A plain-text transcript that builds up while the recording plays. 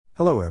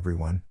Hello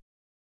everyone.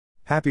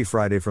 Happy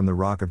Friday from the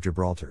Rock of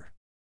Gibraltar.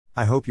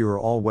 I hope you are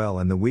all well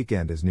and the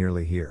weekend is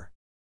nearly here.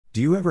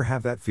 Do you ever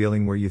have that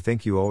feeling where you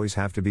think you always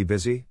have to be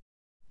busy?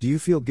 Do you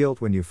feel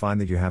guilt when you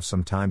find that you have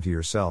some time to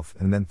yourself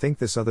and then think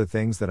this other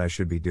things that I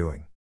should be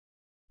doing?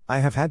 I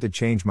have had to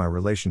change my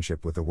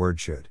relationship with the word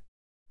should.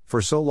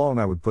 For so long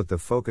I would put the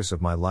focus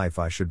of my life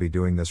I should be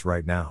doing this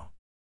right now.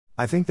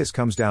 I think this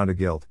comes down to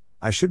guilt.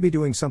 I should be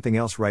doing something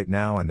else right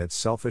now and it's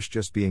selfish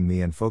just being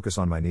me and focus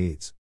on my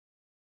needs.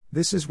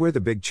 This is where the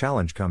big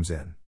challenge comes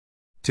in.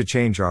 To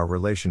change our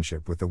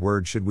relationship with the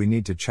word should, we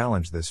need to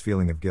challenge this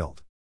feeling of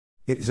guilt.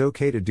 It is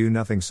okay to do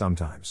nothing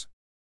sometimes.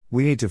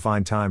 We need to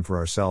find time for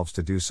ourselves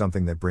to do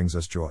something that brings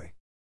us joy.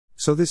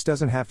 So this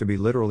doesn't have to be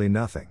literally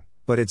nothing,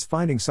 but it's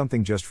finding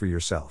something just for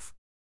yourself.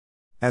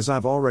 As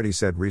I've already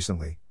said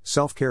recently,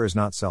 self-care is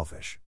not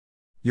selfish.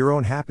 Your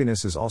own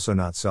happiness is also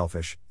not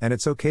selfish, and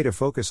it's okay to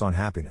focus on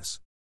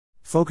happiness.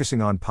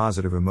 Focusing on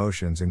positive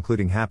emotions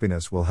including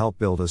happiness will help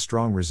build a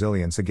strong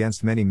resilience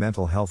against many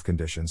mental health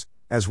conditions,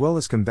 as well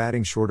as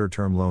combating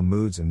shorter-term low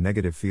moods and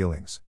negative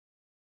feelings.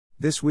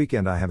 This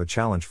weekend I have a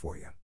challenge for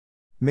you.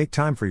 Make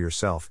time for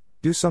yourself,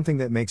 do something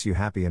that makes you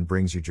happy and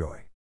brings you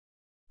joy.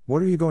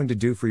 What are you going to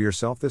do for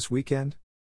yourself this weekend?